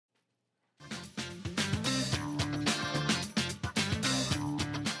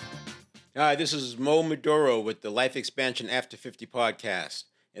Hi, this is Mo Maduro with the Life Expansion After 50 podcast.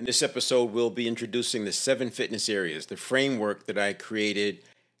 In this episode, we'll be introducing the 7 fitness areas, the framework that I created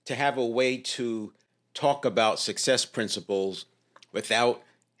to have a way to talk about success principles without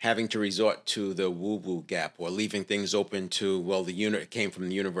having to resort to the woo-woo gap or leaving things open to, well, the unit came from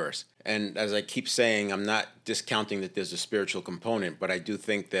the universe. And as I keep saying, I'm not discounting that there's a spiritual component, but I do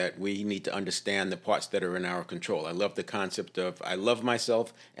think that we need to understand the parts that are in our control. I love the concept of I love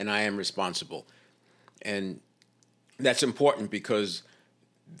myself and I am responsible. And that's important because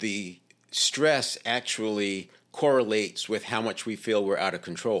the stress actually correlates with how much we feel we're out of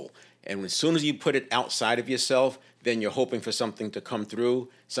control. And as soon as you put it outside of yourself, then you're hoping for something to come through.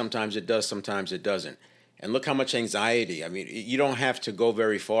 Sometimes it does, sometimes it doesn't. And look how much anxiety. I mean, you don't have to go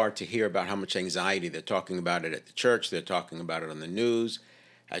very far to hear about how much anxiety. They're talking about it at the church. They're talking about it on the news.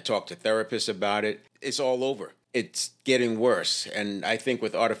 I talk to therapists about it. It's all over. It's getting worse. And I think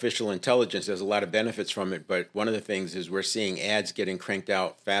with artificial intelligence, there's a lot of benefits from it. But one of the things is we're seeing ads getting cranked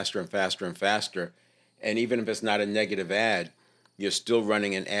out faster and faster and faster. And even if it's not a negative ad, you're still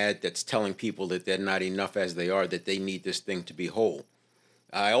running an ad that's telling people that they're not enough as they are, that they need this thing to be whole.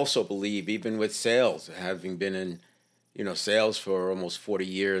 I also believe, even with sales, having been in sales for almost 40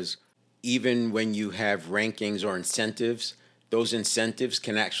 years, even when you have rankings or incentives, those incentives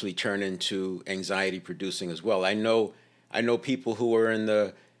can actually turn into anxiety producing as well. I know people who are in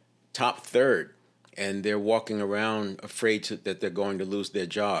the top third and they're walking around afraid that they're going to lose their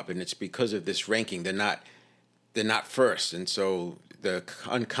job, and it's because of this ranking. They're not first, and so the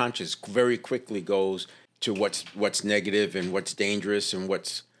unconscious very quickly goes to what's negative and what's dangerous and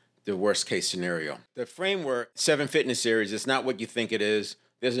what's the worst case scenario. The framework, 7 fitness areas, is not what you think it is.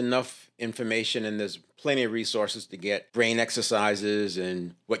 There's enough information and there's plenty of resources to get brain exercises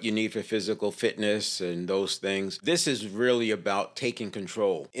and what you need for physical fitness and those things. This is really about taking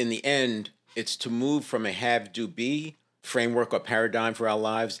control. In the end, it's to move from a have-do-be framework or paradigm for our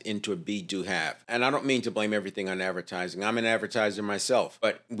lives into a be-do-have. And I don't mean to blame everything on advertising. I'm an advertiser myself,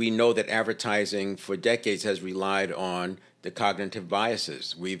 but we know that advertising for decades has relied on the cognitive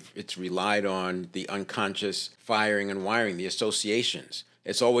biases. It's relied on the unconscious firing and wiring, the associations.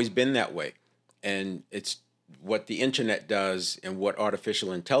 It's always been that way. And it's what the internet does and what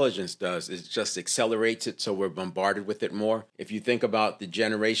artificial intelligence does is just accelerates it, so we're bombarded with it more. If you think about the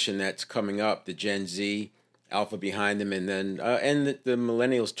generation that's coming up, the Gen Z, Alpha behind them, and then the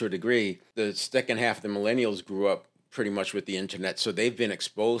millennials to a degree. The second half of the millennials grew up pretty much with the internet, so they've been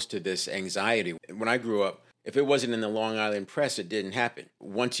exposed to this anxiety. When I grew up, if it wasn't in the Long Island press, it didn't happen.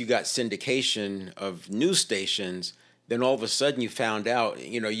 Once you got syndication of news stations, then all of a sudden you found out,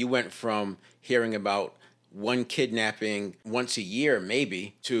 you went from hearing about one kidnapping once a year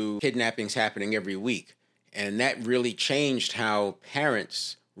maybe to kidnappings happening every week. And that really changed how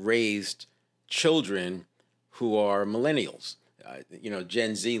parents raised children who are millennials.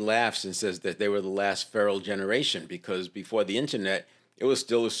 Gen Z laughs and says that they were the last feral generation because before the internet, it was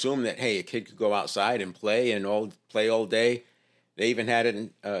still assumed that, hey, a kid could go outside and play all day. They even had it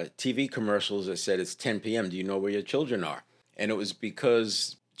in TV commercials that said it's 10 p.m. Do you know where your children are? And it was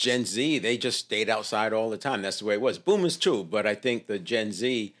because Gen Z, they just stayed outside all the time. That's the way it was. Boomers too, but I think the Gen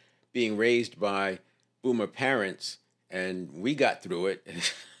Z being raised by boomer parents, and we got through it.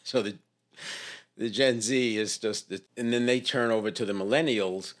 So the Gen Z is just, and then they turn over to the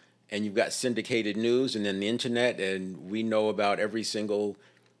millennials, and you've got syndicated news and then the internet, and we know about every single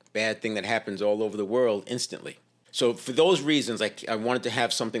bad thing that happens all over the world instantly. So for those reasons, I wanted to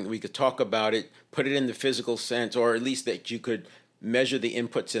have something that we could talk about it, put it in the physical sense, or at least that you could measure the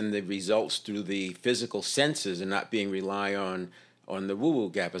inputs and the results through the physical senses and not being rely on the woo-woo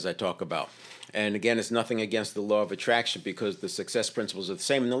gap as I talk about. And again, it's nothing against the law of attraction because the success principles are the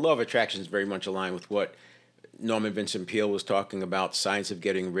same. And the law of attraction is very much aligned with what Norman Vincent Peale was talking about, science of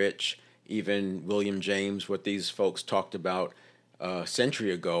getting rich, even William James, what these folks talked about a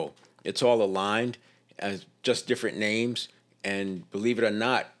century ago. It's all aligned as just different names. And believe it or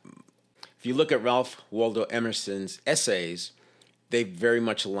not, if you look at Ralph Waldo Emerson's essays, they very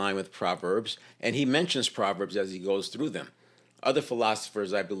much align with Proverbs. And he mentions Proverbs as he goes through them. Other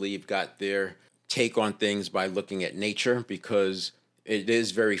philosophers, I believe, got their take on things by looking at nature because it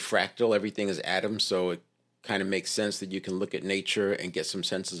is very fractal. Everything is atoms, so it kind of makes sense that you can look at nature and get some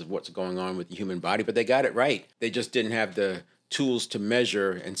senses of what's going on with the human body. But they got it right. They just didn't have the tools to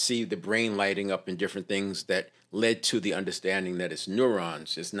measure and see the brain lighting up in different things that led to the understanding that it's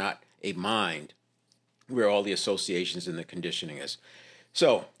neurons. It's not a mind where all the associations and the conditioning is.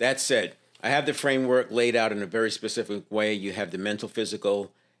 So that said, I have the framework laid out in a very specific way. You have the mental,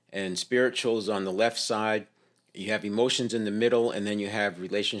 physical, and spirituals on the left side, You have emotions in the middle, and then you have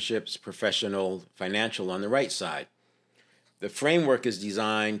relationships, professional, financial on the right side. The framework is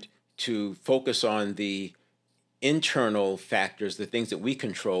designed to focus on the internal factors, the things that we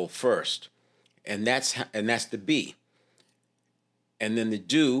control first. And that's the B. And then the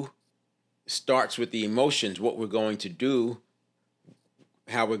do starts with the emotions, what we're going to do,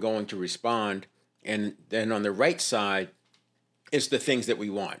 how we're going to respond. And then on the right side, it's the things that we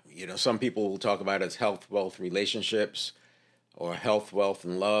want. Some people will talk about it as health, wealth, relationships, or health, wealth,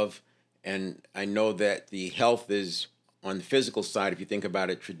 and love. And I know that the health is on the physical side, if you think about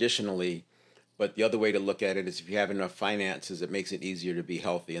it traditionally, but the other way to look at it is if you have enough finances, it makes it easier to be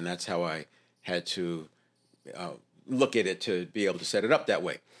healthy. And that's how I had to look at it to be able to set it up that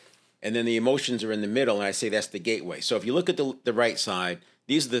way. And then the emotions are in the middle, and I say that's the gateway. So if you look at the right side,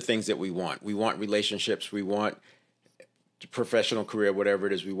 these are the things that we want. We want relationships. We want professional career, whatever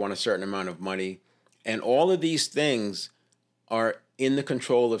it is. We want a certain amount of money. And all of these things are in the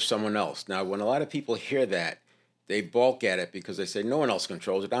control of someone else. Now, when a lot of people hear that, they balk at it because they say, no one else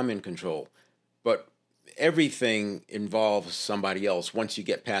controls it. I'm in control. But everything involves somebody else once you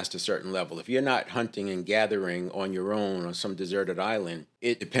get past a certain level. If you're not hunting and gathering on your own on some deserted island,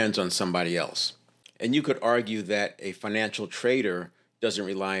 it depends on somebody else. And you could argue that a financial trader doesn't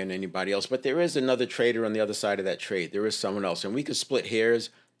rely on anybody else, but there is another trader on the other side of that trade. There is someone else, and we could split hairs.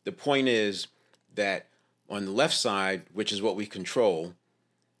 The point is that on the left side, which is what we control,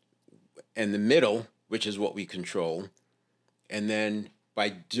 and the middle, which is what we control, and then by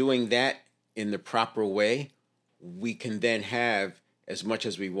doing that in the proper way, we can then have as much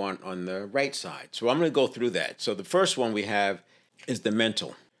as we want on the right side. So I'm going to go through that. So the first one we have is the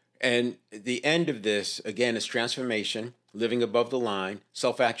mental. And the end of this, again, is transformation, living above the line,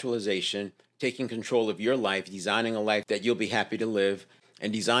 self-actualization, taking control of your life, designing a life that you'll be happy to live,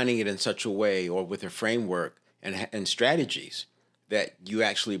 and designing it in such a way or with a framework and strategies that you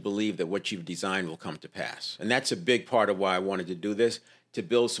actually believe that what you've designed will come to pass. And that's a big part of why I wanted to do this, to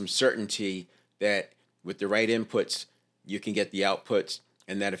build some certainty that with the right inputs, you can get the outputs,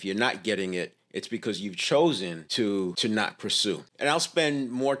 and that if you're not getting it, it's because you've chosen to not pursue. And I'll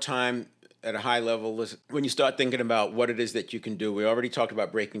spend more time at a high level when you start thinking about what it is that you can do. We already talked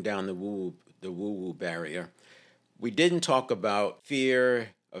about breaking down the woo-woo barrier. We didn't talk about fear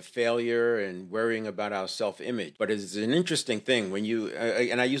of failure and worrying about our self-image. But it's an interesting thing when you,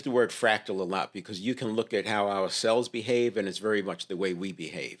 and I use the word fractal a lot because you can look at how our cells behave and it's very much the way we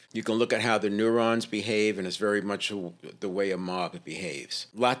behave. You can look at how the neurons behave and it's very much the way a mob behaves.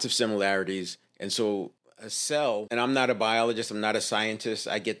 Lots of similarities. And so a cell, and I'm not a biologist, I'm not a scientist,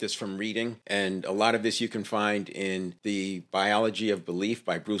 I get this from reading, and a lot of this you can find in The Biology of Belief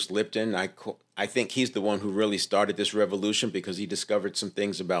by Bruce Lipton. I think he's the one who really started this revolution because he discovered some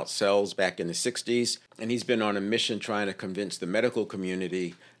things about cells back in the 60s, and he's been on a mission trying to convince the medical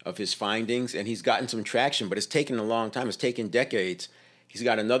community of his findings, and he's gotten some traction, but it's taken a long time. It's taken decades. He's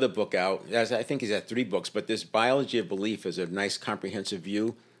got another book out. I think he's had 3 books, but this Biology of Belief is a nice comprehensive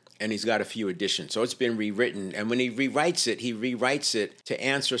view, and he's got a few additions. So it's been rewritten. And when he rewrites it to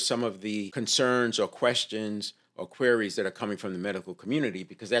answer some of the concerns or questions or queries that are coming from the medical community,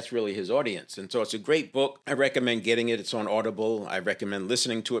 because that's really his audience. And so it's a great book. I recommend getting it. It's on Audible. I recommend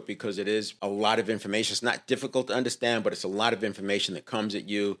listening to it because it is a lot of information. It's not difficult to understand, but it's a lot of information that comes at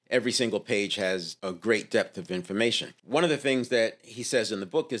you. Every single page has a great depth of information. One of the things that he says in the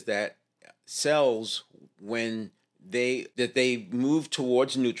book is that cells, when they move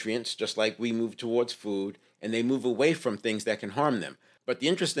towards nutrients, just like we move towards food, and they move away from things that can harm them. But the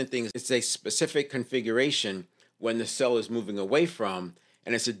interesting thing is it's a specific configuration when the cell is moving away from,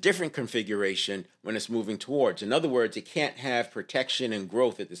 and it's a different configuration when it's moving towards. In other words, it can't have protection and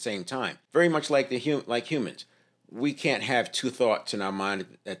growth at the same time. Very much like humans. We can't have 2 thoughts in our mind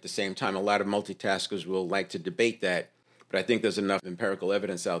at the same time. A lot of multitaskers will like to debate that. But I think there's enough empirical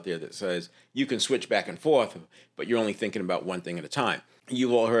evidence out there that says you can switch back and forth, but you're only thinking about one thing at a time.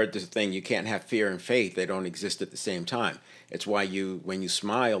 You've all heard this thing, you can't have fear and faith. They don't exist at the same time. It's why when you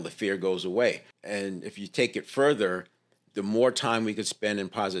smile, the fear goes away. And if you take it further, the more time we could spend in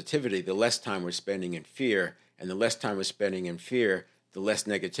positivity, the less time we're spending in fear. And the less time we're spending in fear, the less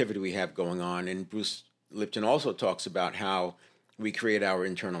negativity we have going on. And Bruce Lipton also talks about how we create our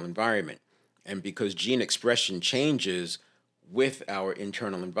internal environment. And because gene expression changes with our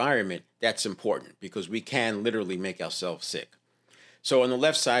internal environment, that's important because we can literally make ourselves sick. So on the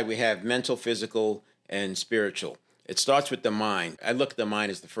left side, we have mental, physical, and spiritual. It starts with the mind. I look at the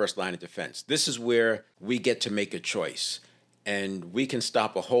mind as the first line of defense. This is where we get to make a choice. And we can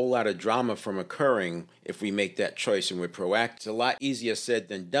stop a whole lot of drama from occurring if we make that choice and we're proactive. It's a lot easier said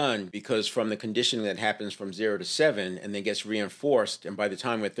than done, because from the conditioning that happens from 0 to 7 and then gets reinforced, and by the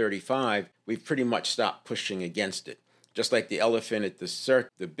time we're 35, we've pretty much stopped pushing against it. Just like the elephant at the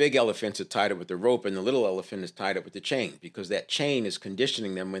circus, the big elephants are tied up with the rope and the little elephant is tied up with the chain, because that chain is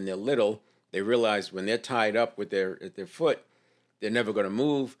conditioning them when they're little. They realize when they're tied up with their foot, they're never going to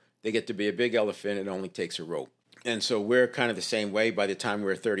move. They get to be a big elephant. It only takes a rope. And so we're kind of the same way by the time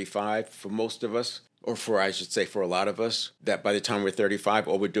we're 35 for most of us, or I should say for a lot of us, that by the time we're 35,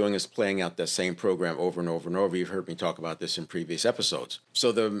 all we're doing is playing out that same program over and over and over. You've heard me talk about this in previous episodes.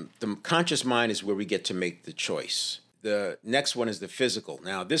 So the conscious mind is where we get to make the choice. The next one is the physical.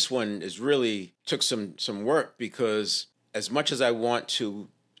 Now, this one is really took some work, because as much as I want to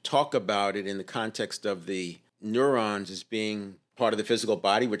talk about it in the context of the neurons as being part of the physical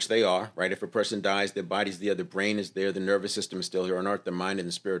body, which they are, right? If a person dies, their body's there, the brain is there, the nervous system is still here on earth, the mind and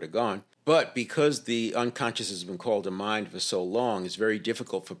the spirit are gone. But because the unconscious has been called a mind for so long, it's very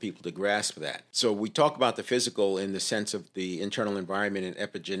difficult for people to grasp that. So we talk about the physical in the sense of the internal environment and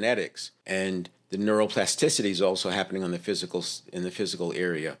epigenetics, and the neuroplasticity is also happening in the physical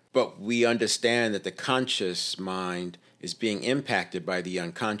area. But we understand that the conscious mind is being impacted by the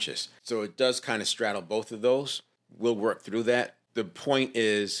unconscious. So it does kind of straddle both of those. We'll work through that. The point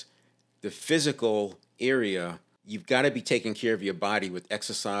is, the physical area, you've got to be taking care of your body with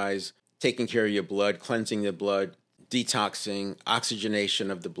exercise, taking care of your blood, cleansing the blood, detoxing,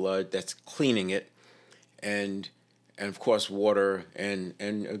 oxygenation of the blood, that's cleaning it, and of course water and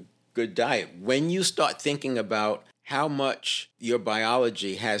a good diet. When you start thinking about how much your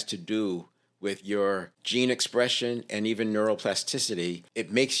biology has to do with your gene expression and even neuroplasticity, it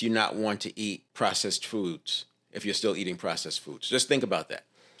makes you not want to eat processed foods. If you're still eating processed foods, just think about that.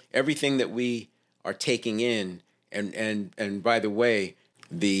 Everything that we are taking in, and by the way,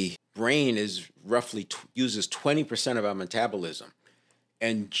 the brain is roughly uses 20% of our metabolism,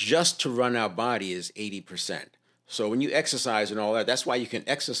 and just to run our body is 80%. So when you exercise and all that, that's why you can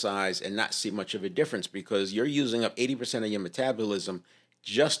exercise and not see much of a difference, because you're using up 80% of your metabolism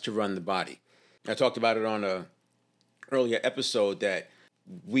just to run the body. I talked about it on a earlier episode that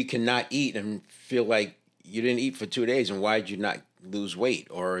we cannot eat and feel like you didn't eat for 2 days, and why did you not lose weight?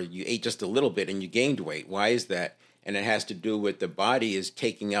 Or you ate just a little bit and you gained weight. Why is that? And it has to do with the body is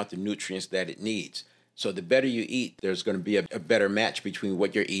taking out the nutrients that it needs. So the better you eat, there's going to be a better match between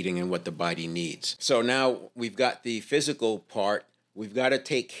what you're eating and what the body needs. So now we've got the physical part. We've got to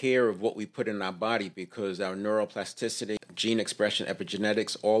take care of what we put in our body, because our neuroplasticity, gene expression,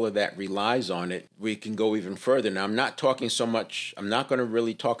 epigenetics, all of that relies on it. We can go even further. Now, I'm not going to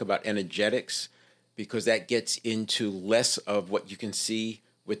really talk about energetics, because that gets into less of what you can see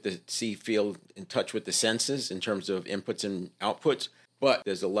with feel in touch with the senses in terms of inputs and outputs. But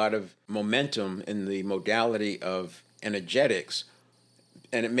there's a lot of momentum in the modality of energetics,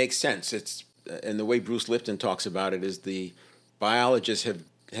 and it makes sense. And the way Bruce Lipton talks about it is the biologists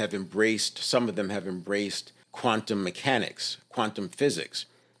have embraced, some of them have embraced quantum mechanics, quantum physics.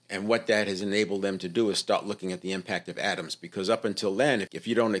 And what that has enabled them to do is start looking at the impact of atoms. Because up until then, if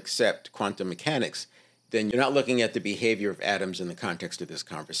you don't accept quantum mechanics, then you're not looking at the behavior of atoms in the context of this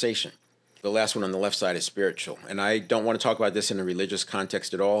conversation. The last one on the left side is spiritual. And I don't want to talk about this in a religious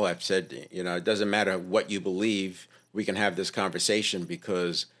context at all. I've said, it doesn't matter what you believe, we can have this conversation,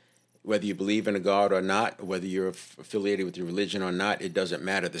 because whether you believe in a God or not, whether you're affiliated with your religion or not, it doesn't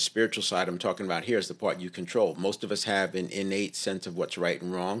matter. The spiritual side I'm talking about here is the part you control. Most of us have an innate sense of what's right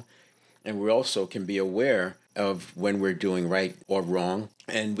and wrong, and we also can be aware of when we're doing right or wrong,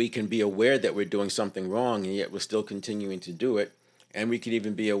 and we can be aware that we're doing something wrong, and yet we're still continuing to do it, and we can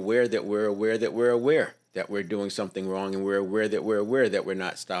even be aware that we're aware that we're aware that we're doing something wrong, and we're aware that we're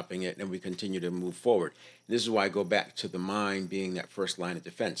not stopping it, and we continue to move forward. This is why I go back to the mind being that first line of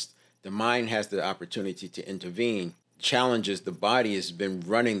defense. The mind has the opportunity to intervene. Challenges, the body has been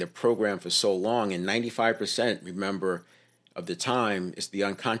running the program for so long, and 95%, remember, of the time, is the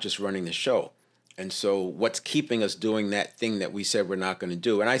unconscious running the show. And so what's keeping us doing that thing that we said we're not going to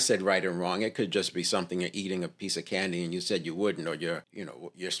do? And I said right and wrong. It could just be something, you're eating a piece of candy and you said you wouldn't, or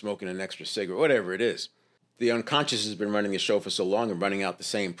you're smoking an extra cigarette, whatever it is. The unconscious has been running the show for so long and running out the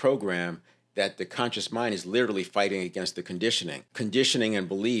same program that the conscious mind is literally fighting against the conditioning. Conditioning and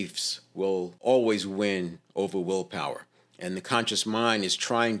beliefs will always win over willpower. And the conscious mind is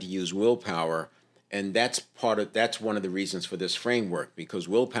trying to use willpower, and that's one of the reasons for this framework, because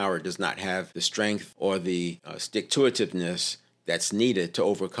willpower does not have the strength or the stick-to-itiveness that's needed to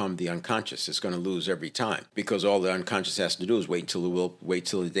overcome the unconscious. It's going to lose every time because all the unconscious has to do is wait till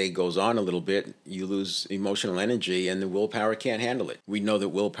the day goes on a little bit. You lose emotional energy and the willpower can't handle it. We know that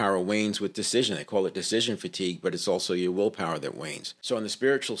willpower wanes with decision. They call it decision fatigue, but it's also your willpower that wanes. So on the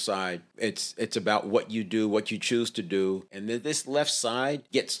spiritual side, it's about what you do, what you choose to do. And this left side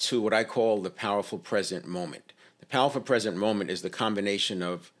gets to what I call the powerful present moment. The powerful present moment is the combination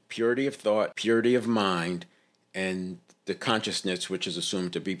of purity of thought, purity of mind, and the consciousness, which is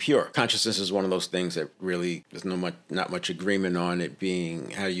assumed to be pure. Consciousness is one of those things that really there's not much agreement on it being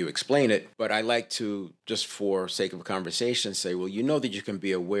how you explain it. But I like to, just for sake of a conversation, say, well, you know that you can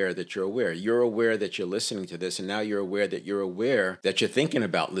be aware that you're aware. You're aware that you're listening to this, and now you're aware that you're thinking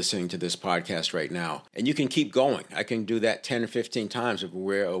about listening to this podcast right now. And you can keep going. I can do that 10 or 15 times of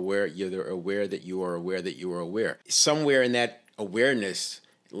you're aware that you are aware that you are aware. Somewhere in that awareness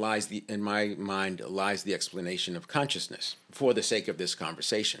in my mind lies the explanation of consciousness for the sake of this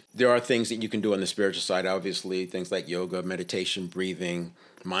conversation. There are things that you can do on the spiritual side, obviously, things like yoga, meditation, breathing,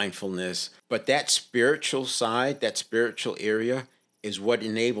 mindfulness. But that spiritual side, that spiritual area, is what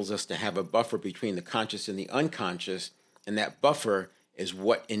enables us to have a buffer between the conscious and the unconscious. And that buffer is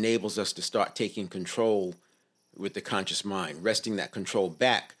what enables us to start taking control with the conscious mind, wresting that control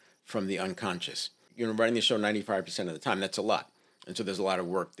back from the unconscious. Running the show 95% of the time, that's a lot. And so there's a lot of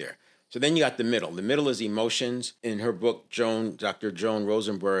work there. So then you got the middle. The middle is emotions. In her book, Dr. Joan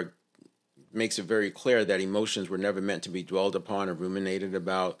Rosenberg makes it very clear that emotions were never meant to be dwelled upon or ruminated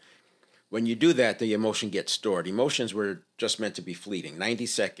about. When you do that, the emotion gets stored. Emotions were just meant to be fleeting, 90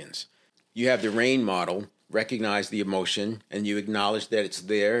 seconds. You have the RAIN model, recognize the emotion, and you acknowledge that it's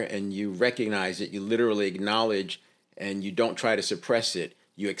there, and you recognize it. You literally acknowledge, and you don't try to suppress it.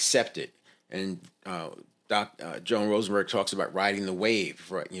 You accept it. And Joan Rosenberg talks about riding the wave,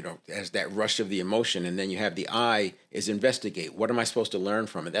 as that rush of the emotion. And then you have the I is investigate. What am I supposed to learn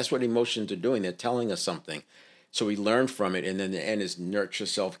from it? That's what emotions are doing. They're telling us something. So we learn from it. And then the end is nurture,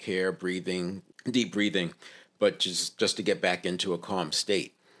 self-care, breathing, deep breathing, but just to get back into a calm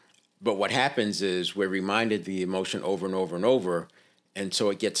state. But what happens is we're reminded the emotion over and over and over. And so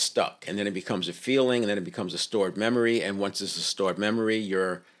it gets stuck. And then it becomes a feeling, and then it becomes a stored memory. And once it's a stored memory,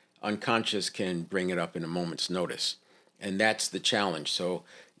 your unconscious can bring it up in a moment's notice. And that's the challenge. So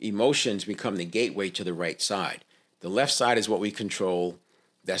emotions become the gateway to the right side. The left side is what we control.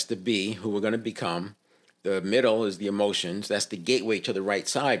 That's the B, who we're going to become. The middle is the emotions. That's the gateway to the right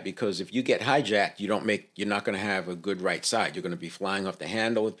side, because if you get hijacked, you're not going to have a good right side. You're going to be flying off the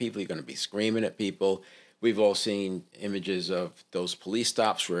handle with people. You're going to be screaming at people. We've all seen images of those police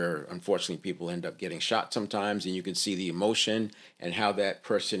stops where, unfortunately, people end up getting shot sometimes, and you can see the emotion and how that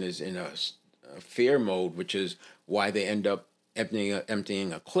person is in a fear mode, which is why they end up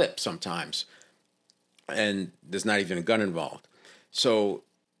emptying a clip sometimes, and there's not even a gun involved. So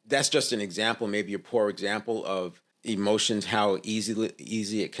that's just an example, maybe a poor example of emotions, how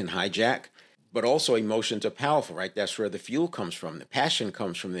easy it can hijack. But also emotions are powerful, right? That's where the fuel comes from. The passion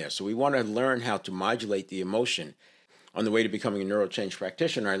comes from there. So we want to learn how to modulate the emotion. On the way to becoming a neurochange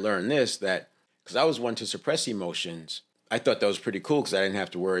practitioner, I learned this, that because I was one to suppress emotions, I thought that was pretty cool because I didn't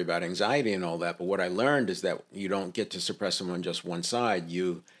have to worry about anxiety and all that. But what I learned is that you don't get to suppress them on just one side.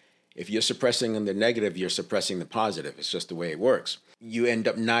 If you're suppressing the negative, you're suppressing the positive. It's just the way it works. You end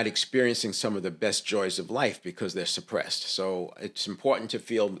up not experiencing some of the best joys of life because they're suppressed. So it's important to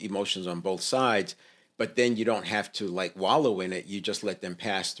feel emotions on both sides, but then you don't have to wallow in it. You just let them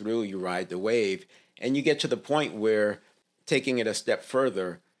pass through. You ride the wave, and you get to the point where, taking it a step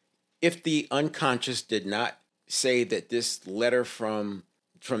further, if the unconscious did not say that this letter from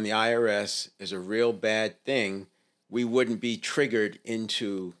the IRS is a real bad thing, we wouldn't be triggered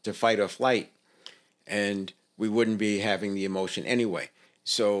into fight or flight, and we wouldn't be having the emotion anyway.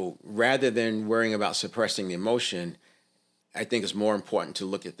 So rather than worrying about suppressing the emotion, I think it's more important to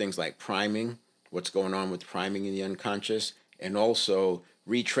look at things like priming, what's going on with priming in the unconscious, and also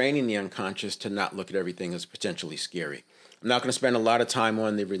retraining the unconscious to not look at everything as potentially scary. I'm not going to spend a lot of time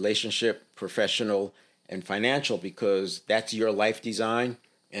on the relationship, professional, and financial, because that's your life design.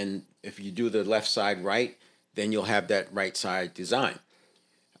 And if you do the left side right, then you'll have that right side design.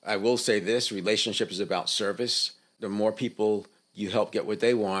 I will say this, relationship is about service. The more people you help get what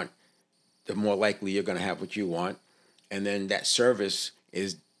they want, the more likely you're going to have what you want. And then that service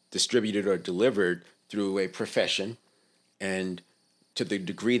is distributed or delivered through a profession. And to the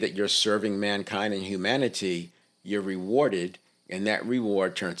degree that you're serving mankind and humanity, you're rewarded, and that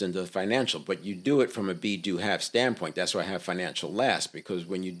reward turns into financial. But you do it from a be, do, have standpoint. That's why I have financial last, because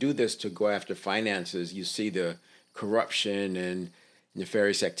when you do this to go after finances, you see the corruption and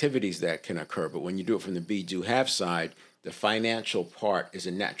nefarious activities that can occur. But when you do it from the be, do, have side, The financial part is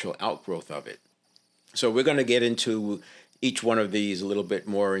a natural outgrowth of it. So we're going to get into each one of these a little bit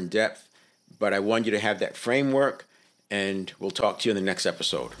more in depth, but I want you to have that framework, and we'll talk to you in the next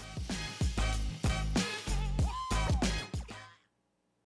episode.